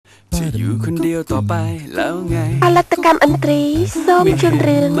จะอยู่คนเดียวต่อไปแล้วไงอลัตกรรมอันตรีส้มจนเ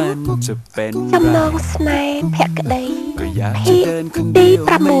รื่องจำนองสไนแพกระไดก็อยากจะเดินคนเดียว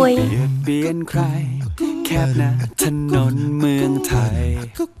ไม่เบียดเบียนใครแคบนะถนนเมืองไทย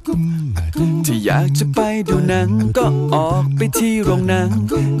ที่อยากจะไปดูหนังก็ออกไปที่โรงหนัง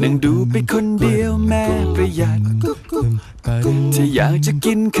นั่งดูไปคนเดียวแม่ประหยัดที่อยากจะ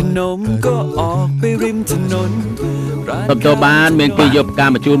กินขนมก็ออกไปริมถนนตบตัวบ้านเมียนกียบการ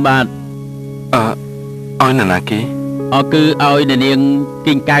มาจูนบ้านอ้อยนากีคืออ้อยเนียง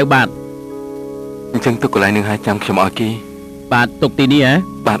กินกายบาทจึงตุกอะไรหนึ่งให้จำเขียมอ้อยกีบาทตกตีนี้ฮะ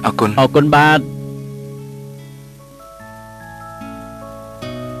บาทเอาคนบาท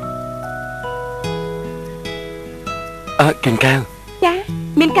กินแก้วจ้า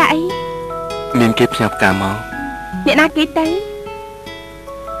เมียนไก่เมียนเก็บหยับกามอเนี่ยนากีเต้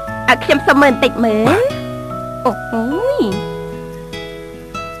เขียมเสมือนติดเหมือนโอ้โห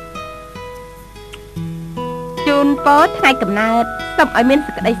จูนโป๊ไทยกับนาส่งไอเมนส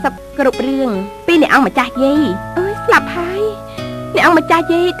กัดไอซับกรุบเรื่องปีเนี่ยเอามาจ่ายยี่สลับไทยเนี่ยเอามาจ่าย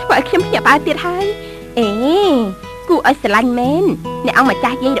ยี่ถ้าว่าเขียมหยับอาเตียไทยกูไอสลันเมนเนี่ยเอามาจ่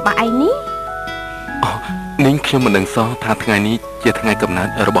ายยี่เดี๋ยวบอกไอ้นี้นิ่งเขียมมันดังซ้อทางไงนี้จะทางไงกับนา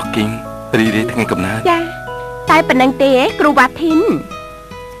ระบอกกิ้งรีทางไงกับนาจ้าตายเป็นนางเต๋กรูวาทิน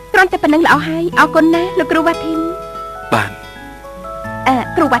ตอนแต่เป็นนางเหล่าให้เอาคนนะแล้วกรูวาทินบ้าน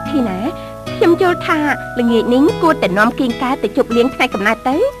กรูวาทินนะยมโจธาหรือเงี้ยนิ้งกูแต่น้อมกินกาแต่จบเลี้ยงใครกับนายเ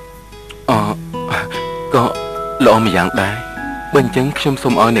ต้ก็ลองมาอย่างได้เบิ่งจังชมส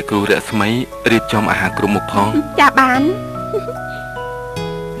มอ้อยในครูเรศมัยรีบจอมอาหารกลุ่มมุกพองจ่าบาน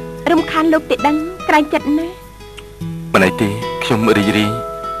รำคาญลูกติดดังไกลจัดนะมาไหนตีชมรี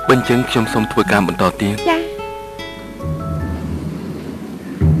เบิ่งจังชมสมถวยการบนต่อเตียงจ้า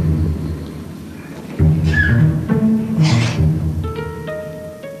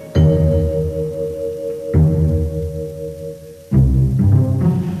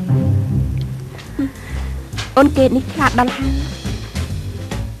អូនគេនេះឆ្លាតដល់ហើយ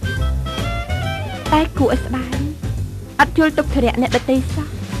តែគួរឲ្យស្ដាយអត់យល់ទុកធរៈអ្នកដទៃសោះ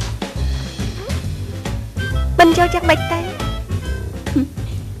មិនយល់យ៉ាងម៉េចទេ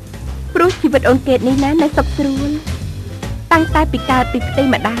ព្រោះជីវិតអូនគេនេះណានៅសុខស្រួលតាំងតែពីកើតពីផ្ទៃ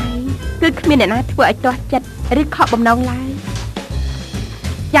ម្ដាយគឺគ្មានអ្នកណាធ្វើឲ្យទាស់ចិត្តឬខកបំណងឡើយ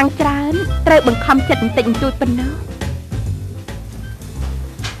យ៉ាងច្រើនត្រូវបង្ខំចិត្តបន្តិចបន្តួចប៉ុណ្ណោះ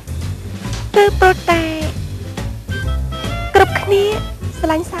គឺព្រោះតែគ្រប់គ្នាស្រ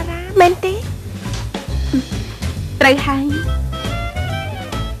ឡាញ់សារ៉ាមែនទេត្រូវហើយ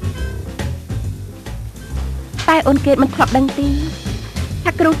តែអូនគេមិនធ្លាប់ដឹងទេ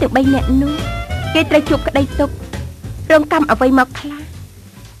ថាគ្រូទាំង3នាក់នោះគេត្រូវជួបក្តីទុក្ខរងកម្មអ្វីមកខ្លះ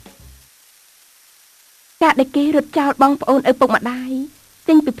ការដែលគេរត់ចោលបងប្អូនឪពុកម្ដាយ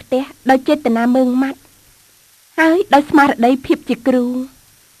ចេញពីផ្ទះដោយចេតនាមើងម៉ាត់ហើយដោយស្មារតីភាពជាគ្រូ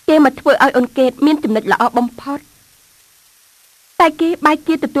គេមកធ្វើឲ្យអូនគេមានចំណុចល្អបំផុតតែគេបែរ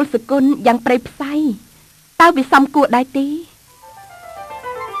ជាទទួលសគុណយ៉ាងប្រៃផ្សៃតើវាសមគួរដែរទេ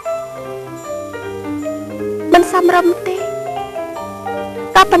មិនសមរម្យទេ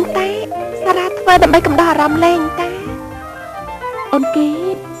ក៏ប៉ុន្តែសារ៉ាធ្វើដើម្បីកំដរអារម្មណ៍លេងតាអូនគេ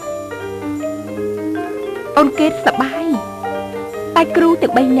សប្បាយតែគ្រូ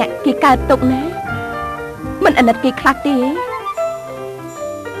ទាំង3នាក់គេកើតទុកណាមិនអាណិតគេខ្លះទេ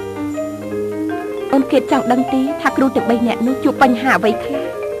អូនគេចង់ដឹងទេថាគ្រូទាំង3នាក់នោះជួបបញ្ហាអ្វីខ្លះ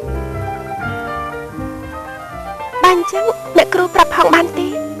បានចឹងអ្នកគ្រូប្រាប់ផងបានទេ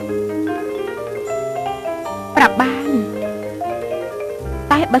ប្រាប់បាន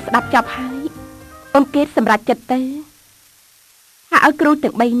តែបើស្ដាប់ចប់ហើយអូនគេសម្រេចចិត្តទៅថាឲ្យគ្រូ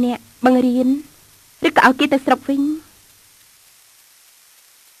ទាំង3នាក់បង្រៀនឬក៏ឲ្យគេទៅស្រុកវិញ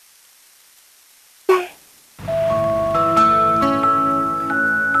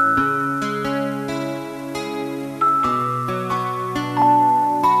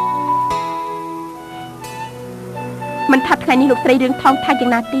មិនថាថ្ងៃនេះលោកស្រីរឿងថងថាយ៉ា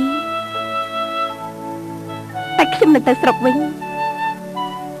ងណាទេតែខ្ញុំនឹងទៅស្រុកវិញ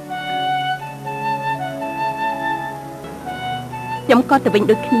ខ្ញុំក៏ទៅវិញ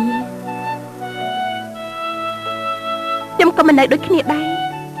ដូចគ្នាខ្ញុំក៏មិននៅដូចគ្នាដែរ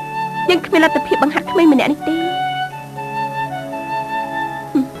យើងគ្មានលទ្ធភាពបង្ហាត់ក្មេងម្នាក់នេះទេ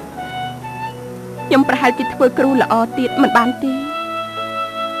ខ្ញុំប្រហែលជាធ្វើគ្រូល្អទៀតមិនបានទេ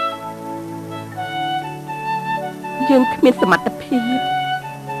យើងគ្មានសមត្ថភាព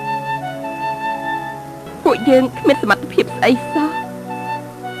ពួកយើងគ្មានសមត្ថភាពស្អីសោះ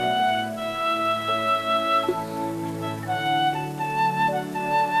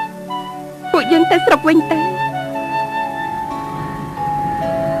ពួកយើងទៅស្រុកវិញទៅ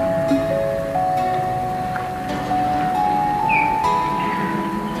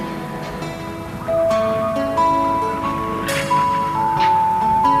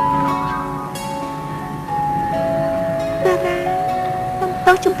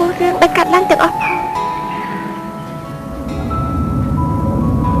ទោសចំពោះរឿងដែលកាត់ឡើងទាំងអស់ផង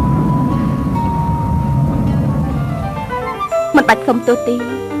មិនបាច់សុំទោសទេ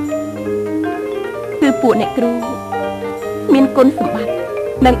គឺពួកអ្នកគ្រូមានគុណសម្បត្តិ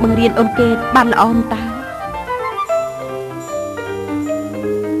និងបង្រៀនអូនកេតបានល្អម្តើ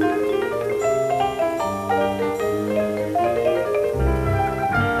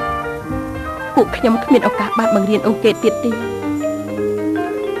ពួកខ្ញុំគ្មានឱកាសបានបង្រៀនអូនកេតទៀតទេ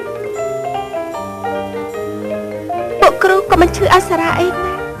ពួកគ្រូក៏មិនឈឺឲ្យសារ៉ាអី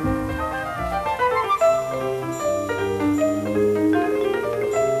ណា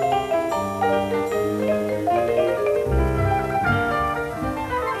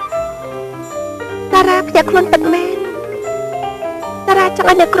សារ៉ាភ្ញាក់ខ្លួនពិតមែនសារ៉ាចង់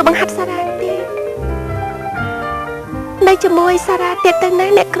ឲ្យអ្នកគ្រូបង្ហាត់សារ៉ាទេនៅជាមួយសារ៉ាទៀតទៅណា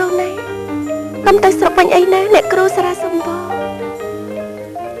អ្នកគ្រូណាកុំទៅស្រុកវិញអីណាអ្នកគ្រូសារ៉ាសំបង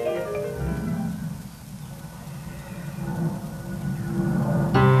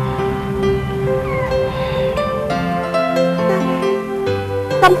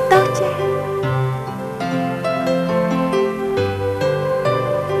សំទោសចា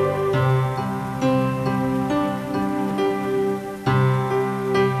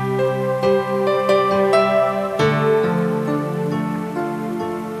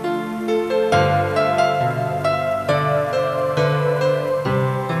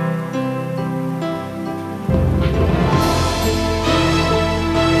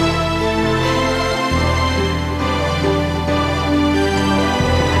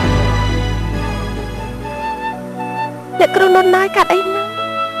អ្នកគ្រូនុនណាយកាត់អីណា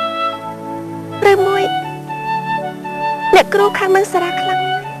ឬមួយអ្នកគ្រូខាងនឹងសារ៉ាខ្លាំង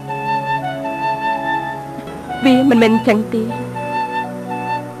ណាស់វាមិនមែនចឹងទេ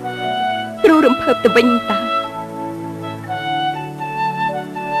គ្រូរំភើបទៅវិញតើ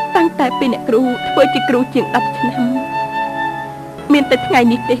តាំងតែពេលអ្នកគ្រូធ្វើជាគ្រូជាង10ឆ្នាំមានតែថ្ងៃ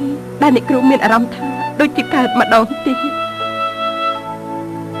នេះទេដែលអ្នកគ្រូមានអារម្មណ៍ថាដូចជាកើតម្ដងទៀត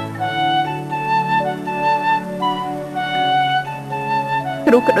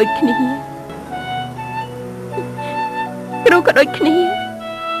គ្រូក៏ដូចគ្នាគ្រូក៏ដូចគ្នា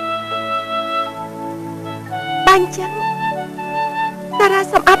បាញ់ចឹងតារា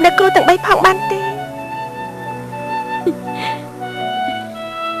សម្អាប់អ្នកគ្រូទាំង3ផងបានទេ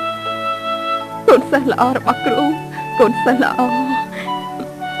កូនសិស្សល្អរបស់គ្រូកូនសិស្សល្អ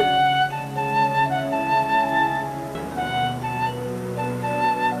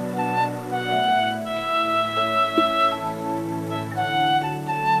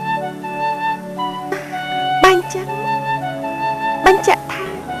បញ្ជាក់ថា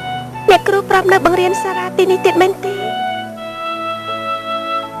អ្នកគ្រូប្រាប់នៅបង្រៀនសារ៉ាទីនេះទៀតមែនទេ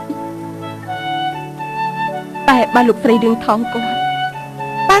តែបើលោកស្រីរឿងថងគាត់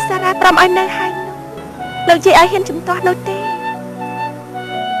បើសារ៉ាប្រាប់ឲ្យនៅហើយនោះលោកនិយាយឲ្យហ៊ានជំទាស់នោះទេ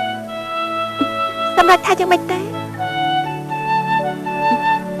សម្រាប់ថាយ៉ាងម៉េចទេ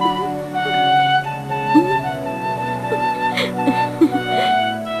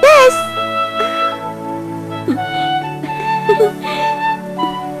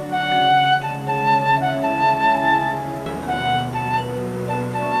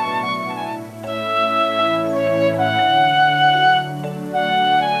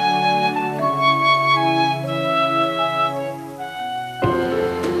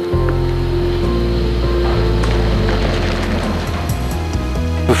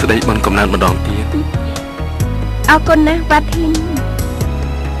ស្ដីបនកំណើតម្ដងទៀតអរគុណណាស់វ៉ាធីន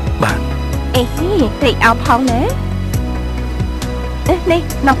បាទអេត្រេកអរផងណានេះ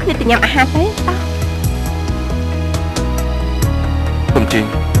នាំគ្នាទៅញ៉ាំអាហារទៅតោះខ្ញុំជិញ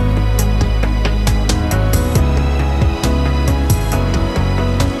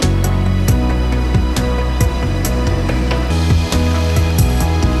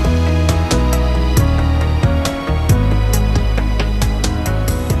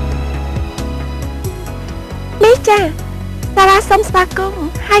ចាតារាសុំស្វាគមន៍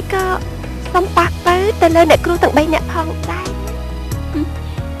ហើយក៏សុំប៉ះទៅលើអ្នកគ្រូទាំង3នាក់ផងដែរ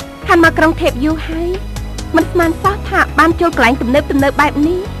ខានមកក្រុងថេពយូរហើយមិនស្មានសោះថាបានចូលកន្លែងទំនើបបែប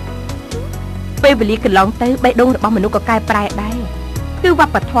នេះពេលវេលាកន្លងទៅបេះដូងរបស់មនុស្សក៏កែប្រែដែរគឺវ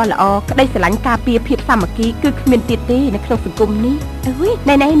ប្បធម៌ល្អក្តីស្រឡាញ់ការពារភាពសាមគ្គីគឺគ្មានទៀតទេនៅក្នុងសង្គមនេះអើយ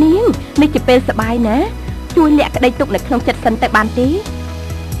ណែនាងនេះជាពេលសប្បាយណាជួយលាក់ក្តីទុកនៅក្នុងចិត្តសិនទៅបានទេ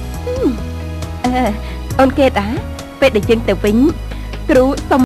អូនកេតពេលដែលយើងទៅវិញគ្រូសុំ